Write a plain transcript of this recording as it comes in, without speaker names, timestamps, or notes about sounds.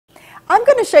I'm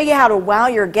going to show you how to wow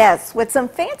your guests with some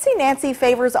fancy Nancy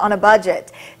favors on a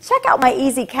budget. Check out my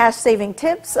easy cash saving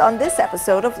tips on this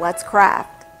episode of Let's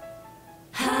Craft.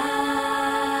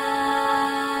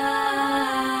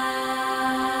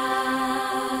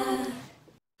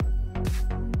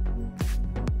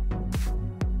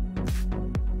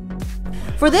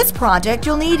 For this project,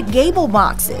 you'll need gable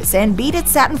boxes and beaded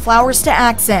satin flowers to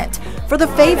accent. For the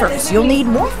favors, you'll need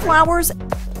more flowers,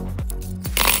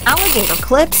 alligator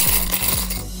clips,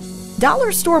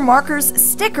 dollar store markers,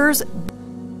 stickers,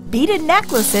 beaded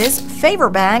necklaces,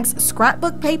 favor bags,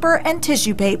 scrapbook paper, and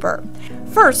tissue paper.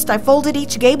 First, I folded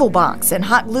each gable box and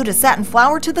hot glued a satin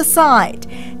flower to the side.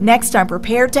 Next, I'm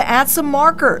prepared to add some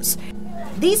markers.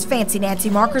 These Fancy Nancy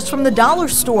markers from the dollar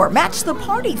store match the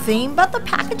party theme, but the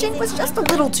packaging was just a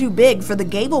little too big for the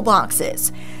gable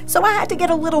boxes. So I had to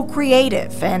get a little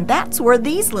creative, and that's where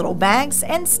these little bags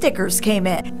and stickers came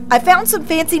in. I found some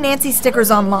Fancy Nancy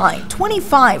stickers online,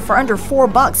 25 for under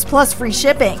 $4 plus free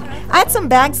shipping. I had some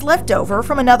bags left over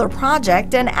from another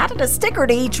project and added a sticker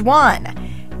to each one.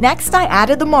 Next, I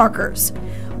added the markers.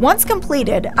 Once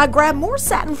completed, I grabbed more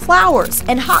satin flowers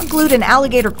and hot glued an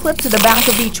alligator clip to the back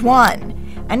of each one.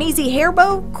 An easy hair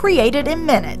bow created in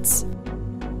minutes.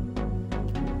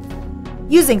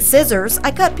 Using scissors,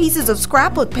 I cut pieces of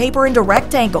scrapbook paper into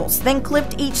rectangles, then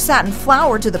clipped each satin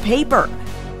flower to the paper.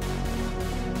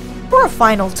 For a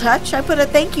final touch, I put a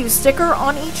thank you sticker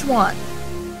on each one.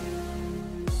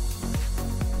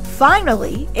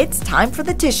 Finally, it's time for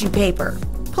the tissue paper.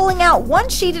 Pulling out one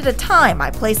sheet at a time,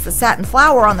 I place the satin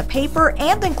flower on the paper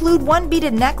and include one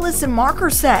beaded necklace and marker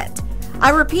set. I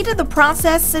repeated the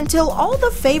process until all the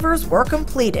favors were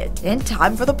completed in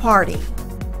time for the party.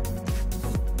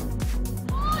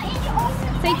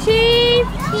 Say cheese!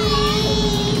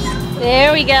 Cheese!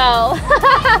 There we go.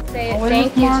 Say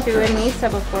thank you to Anissa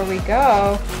before we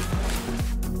go.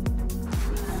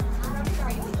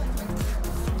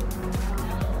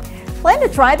 Plan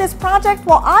to try this project?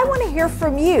 Well, I want to hear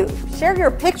from you. Share your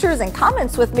pictures and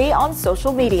comments with me on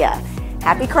social media.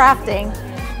 Happy crafting!